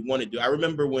whatever you want to do. I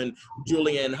remember when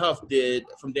Julianne Hough did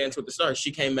from Dance with the Stars,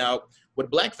 she came out with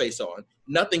blackface on.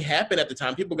 Nothing happened at the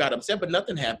time. People got upset, but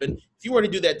nothing happened. If you were to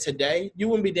do that today, you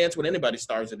wouldn't be dancing with anybody's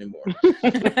stars anymore.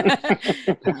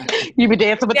 You'd be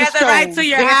dancing with the Stones. Right to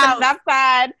your house.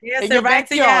 Outside. Yes, right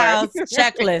to your house.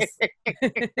 Checklist.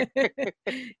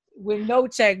 With no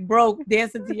check, broke,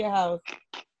 dancing to your house.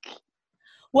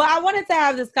 Well, I wanted to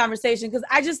have this conversation because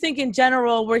I just think in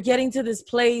general, we're getting to this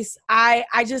place. I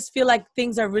just feel like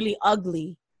things are really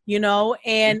ugly, you know,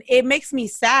 and it makes me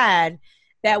sad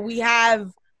that we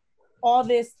have all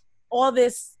this,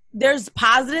 there's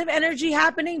positive energy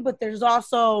happening, but there's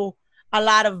also a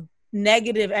lot of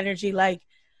negative energy. Like,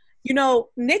 you know,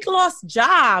 Nick lost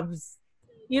jobs.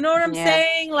 You know what I'm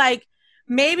saying? Like,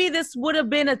 maybe this would have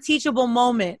been a teachable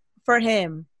moment for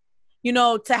him, you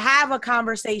know, to have a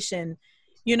conversation.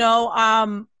 You know,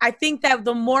 I think that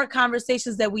the more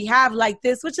conversations that we have like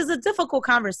this, which is a difficult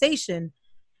conversation,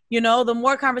 you know, the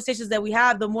more conversations that we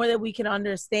have, the more that we can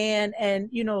understand and,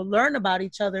 you know, learn about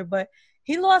each other. But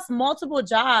he lost multiple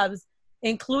jobs,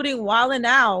 including Wildin'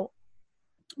 Out,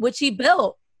 which he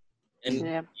built.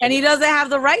 And he doesn't have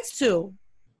the rights to.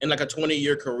 In like a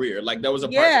 20-year career. Like that was a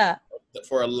part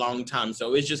for a long time.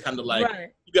 So it's just kind of like,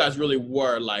 you guys really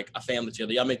were like a family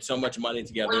together. Y'all made so much money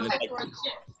together. And it's like,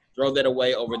 throw that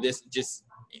away over this.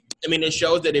 I mean, it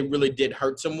shows that it really did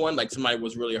hurt someone. Like somebody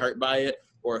was really hurt by it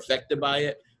or affected by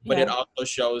it. But it also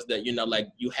shows that, you know, like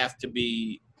you have to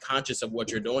be conscious of what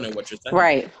you're doing and what you're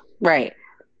saying. Right.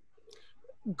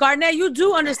 Garnett, you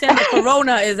do understand that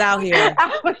Corona is out here.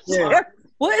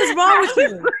 What is wrong with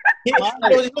you? He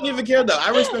don't even care though. I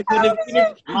respect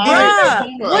it.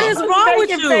 What is wrong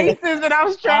with you? Faces and I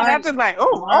was trying to like,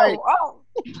 oh.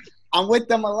 I'm with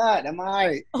them a lot. Am I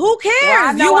right? Who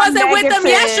cares? You wasn't with them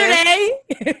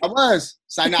yesterday. I was.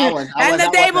 So now I was. And the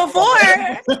day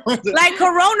before. Like,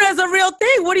 Corona is a real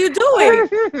thing. What are you doing?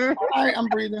 All right, I'm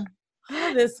breathing.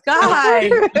 Oh, this guy.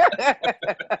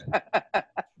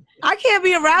 I can't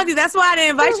be around you. That's why I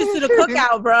didn't invite you to the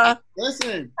cookout, bro.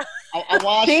 Listen, I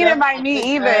watched. She didn't invite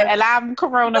me either, and I'm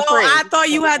Corona free. I thought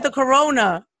you had the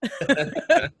Corona.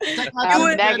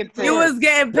 You was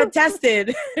getting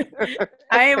tested.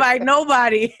 I ain't invite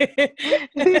nobody.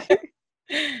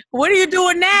 What are you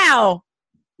doing now?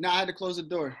 No, I had to close the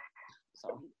door.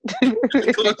 So.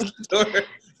 Close the door.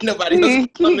 Nobody else.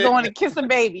 Keep going to kiss a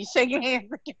baby. Shake your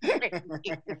hands.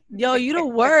 Yo, you the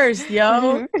worst,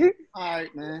 yo. All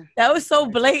right, man. That was so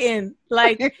blatant.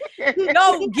 Like,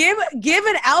 no, give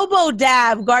an elbow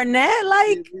dab, Garnett.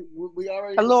 Like, we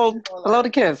already below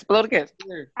the kiss.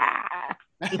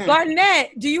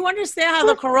 Garnett, do you understand how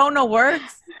the Corona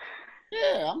works?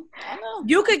 Yeah, I know.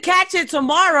 You could catch it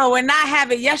tomorrow and not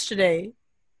have it yesterday.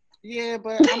 Yeah,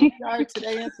 but I'm tired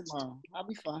today and tomorrow. I'll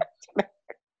be fine.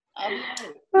 You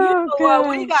know what?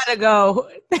 We gotta go.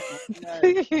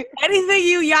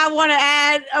 Anything y'all want to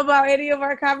add about any of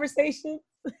our conversations?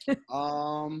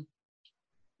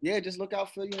 Yeah, just look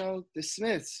out for the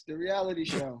Smiths, the reality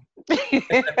show.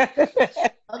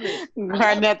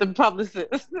 Garnett the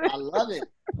publicist. I love it.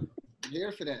 I'm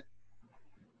here for that.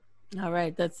 All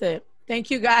right, that's it.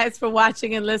 Thank you guys for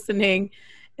watching and listening.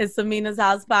 It's Amina's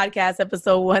House Podcast,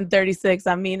 episode 136.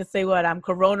 I'm Mina Say What? I'm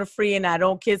Corona free and I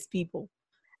don't kiss people.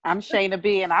 I'm Shayna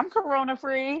B and I'm Corona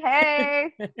free.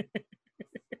 Hey.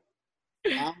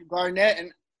 I'm Garnett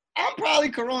and I'm probably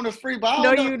corona free, but I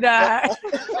No, don't know. you not.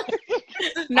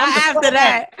 Not after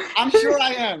that. I'm sure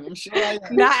I am.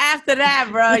 Not after that,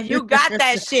 bro. You got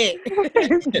that shit.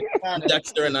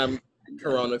 Dexter and I'm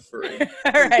corona free.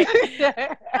 All right.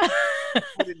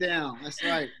 Put it down. That's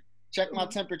right. Check my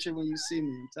temperature when you see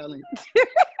me. I'm telling you.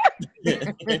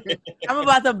 I'm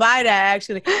about to buy that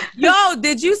actually. Yo,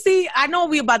 did you see? I know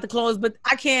we about to close, but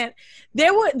I can't.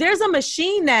 There's a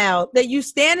machine now that you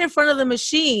stand in front of the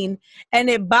machine and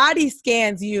it body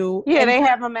scans you. Yeah, they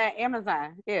have them at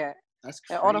Amazon. Yeah. That's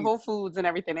At all the Whole Foods and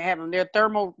everything. They have them. They're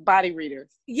thermal body readers.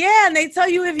 Yeah, and they tell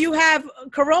you if you have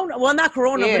corona. Well, not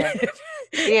corona, Yeah. but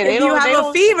Yeah, if you have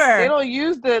a fever. They don't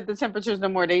use the temperatures no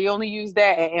more. They only use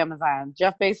that at Amazon.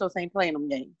 Jeff Bezos ain't playing them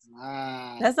games.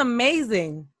 Wow. That's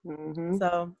amazing. Mm-hmm.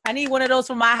 So I need one of those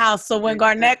for my house. So when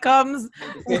Garnett comes,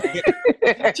 Listen,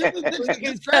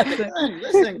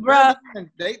 bro.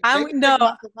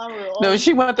 No,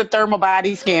 she wants the thermal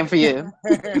body scan for you.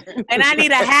 And I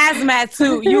need a hazmat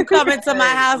suit. You come into my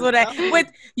house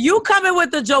with you coming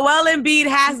with the Joel Embiid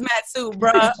hazmat suit,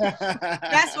 bro.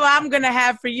 That's what I'm gonna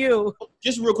have for you.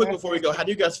 Just real quick before we go, how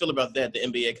do you guys feel about that? The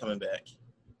NBA coming back?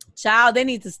 Child, they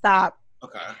need to stop.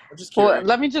 Okay, I'm just curious. Well,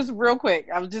 let me just real quick.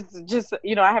 I'm just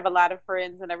I have a lot of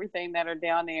friends and everything that are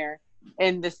down there,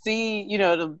 and to see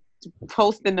the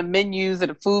posting the menus of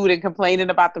the food and complaining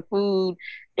about the food,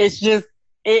 it's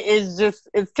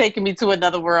taking me to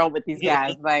another world with these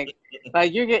guys. like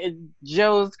you're getting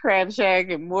Joe's Crab Shack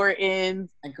and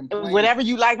Morton's and whatever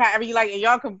you like, however you like, and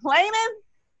y'all complaining.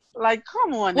 Like,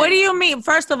 come on. What do you mean?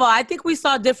 First of all, I think we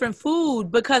saw different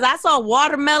food because I saw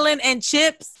watermelon and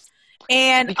chips.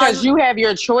 And because you have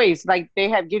your choice, like they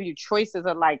give you choices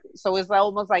of so it's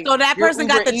almost like so that person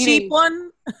got the cheap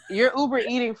one. You're Uber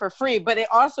eating for free, but it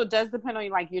also does depend on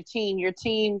your team. Your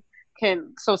team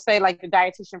can say the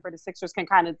dietitian for the Sixers can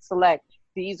kind of select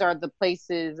these are the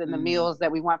places and the meals that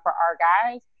we want for our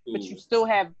guys, but you still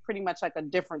have pretty much a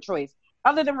different choice.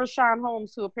 Other than Rashawn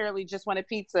Holmes, who apparently just wanted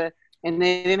pizza and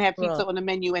they didn't have pizza on the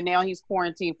menu, and now he's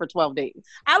quarantined for 12 days.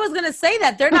 I was gonna say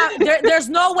that they're not. There's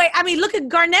no way. I mean, look at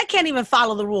Garnett can't even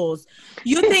follow the rules.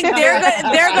 You think they're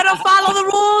gonna follow the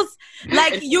rules?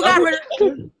 Like you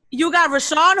got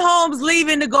Rashawn Holmes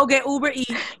leaving to go get Uber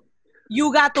Eats.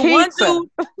 You got the pizza. one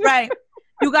dude, right?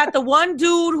 You got the one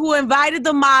dude who invited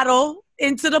the model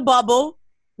into the bubble.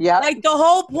 Yeah. Like the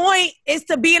whole point is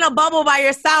to be in a bubble by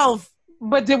yourself.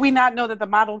 But did we not know that the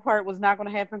model part was not going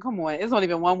to happen? Come on, it's only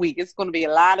been 1 week. It's going to be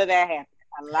a lot of that happening.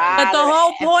 But the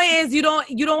whole point is you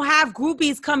don't have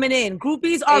groupies coming in.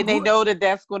 Groupies are. And they know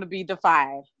that's going to be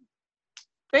defied.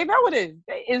 They know it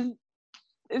is.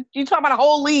 You talking about a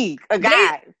whole league of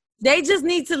guys. They just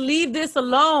need to leave this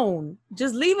alone.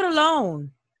 Just leave it alone.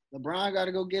 LeBron got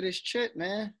to go get his chip,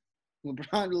 man.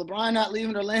 LeBron not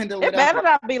leaving Orlando. It better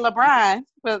not be LeBron,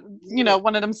 but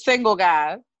one of them single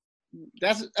guys. No.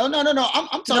 I'm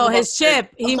talking about his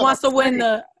chip. He wants to win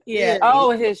the his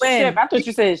chip. I thought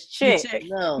you said his chick.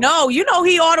 No, he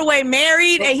all the way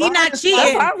married and he not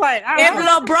cheating. I was like, if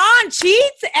LeBron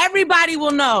cheats, everybody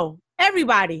will know.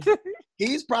 Everybody.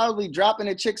 He's probably dropping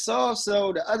the chicks off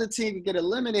so the other team can get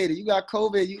eliminated. You got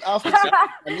COVID. You out for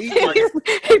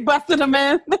He busted them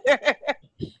in.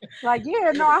 I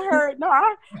heard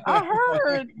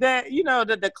that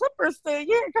the Clippers thing.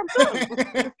 Yeah, come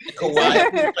through.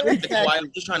 Kawhi,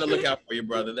 I'm just trying to look out for you,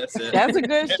 brother. That's it. That's a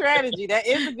good strategy. That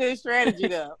is a good strategy,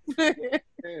 though.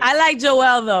 I like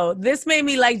Joel though. This made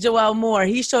me like Joel more.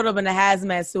 He showed up in a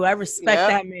hazmat suit. I respect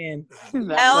that man.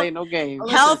 No game.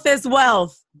 Health is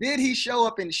wealth. Did he show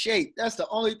up in shape? That's the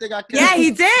only thing I can. Yeah,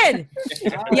 he did.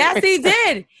 Yes, he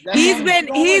did.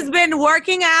 He's been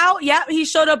working out. Yep, he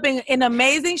showed up in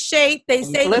amazing shape. They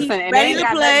say he's ready to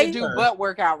play. Nothing to do but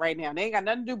work out right now. They ain't got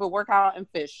nothing to do but work out and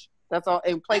fish. That's all,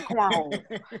 and play cornhole.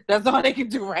 That's all they can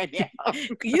do right now.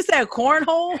 You said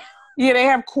cornhole? Yeah, they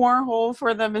have cornhole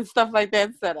for them and stuff like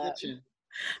that set up.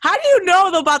 How do you know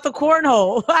about the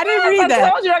cornhole? I didn't read that. I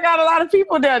told you I got a lot of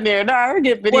people down there. No, I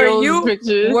get videos,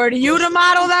 pictures. Were you the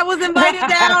model that was invited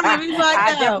down?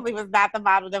 I definitely was not the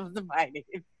model that was invited.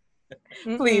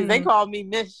 Please, they call me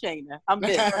Miss Shayna. I'm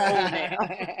Miss now.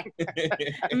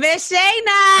 Miss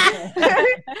Shayna.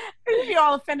 You be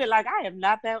all offended like I am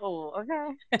not that old,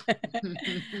 okay?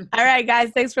 All right,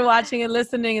 guys. Thanks for watching and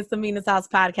listening. It's the Mina's House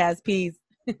Podcast. Peace.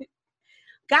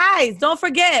 Guys, don't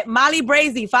forget Molly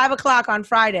Brazy, 5:00 on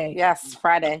Friday. Yes,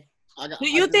 Friday. Do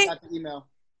you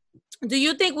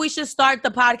think we should start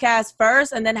the podcast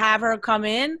first and then have her come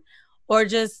in, or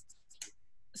just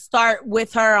start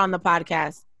with her on the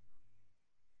podcast?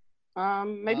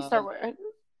 Maybe start with.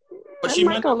 But she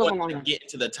might want to get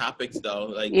to the topics though.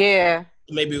 Like, yeah,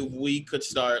 maybe we could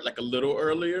start like a little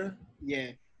earlier.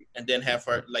 Yeah. and then have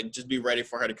her like just be ready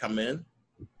for her to come in.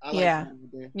 Yeah.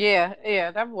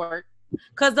 Yeah, that worked.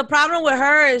 Because the problem with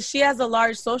her is she has a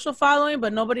large social following,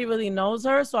 but nobody really knows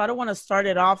her. So I don't want to start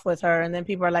it off with her, and then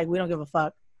people are like, "We don't give a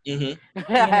fuck." Mm-hmm.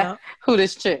 You know? Who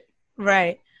this chick?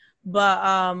 Right.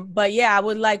 But yeah, I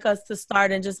would like us to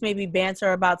start and just maybe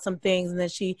banter about some things, and then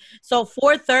so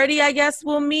 4:30, I guess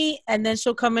we'll meet, and then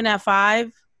she'll come in at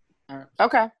 5.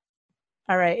 Okay.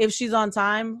 All right. If she's on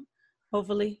time,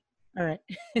 hopefully. All right.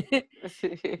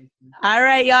 All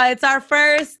right, y'all. It's our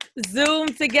first Zoom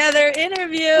together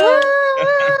interview.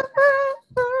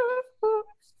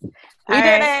 We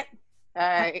did it. All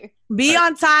right. Be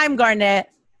on time, Garnett.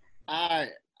 All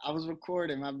right. I was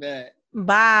recording. My bad.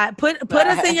 Bye. Put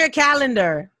us in your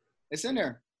calendar. It's in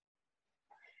there.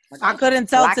 I couldn't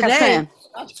tell today.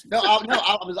 I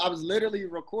was literally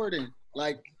recording.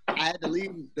 Like I had to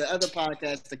leave the other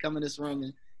podcast to come in this room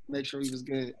and make sure he was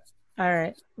good. All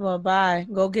right. Well, bye.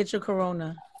 Go get your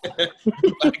Corona. I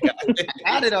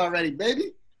had it already,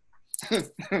 baby.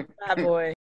 Bye, boy.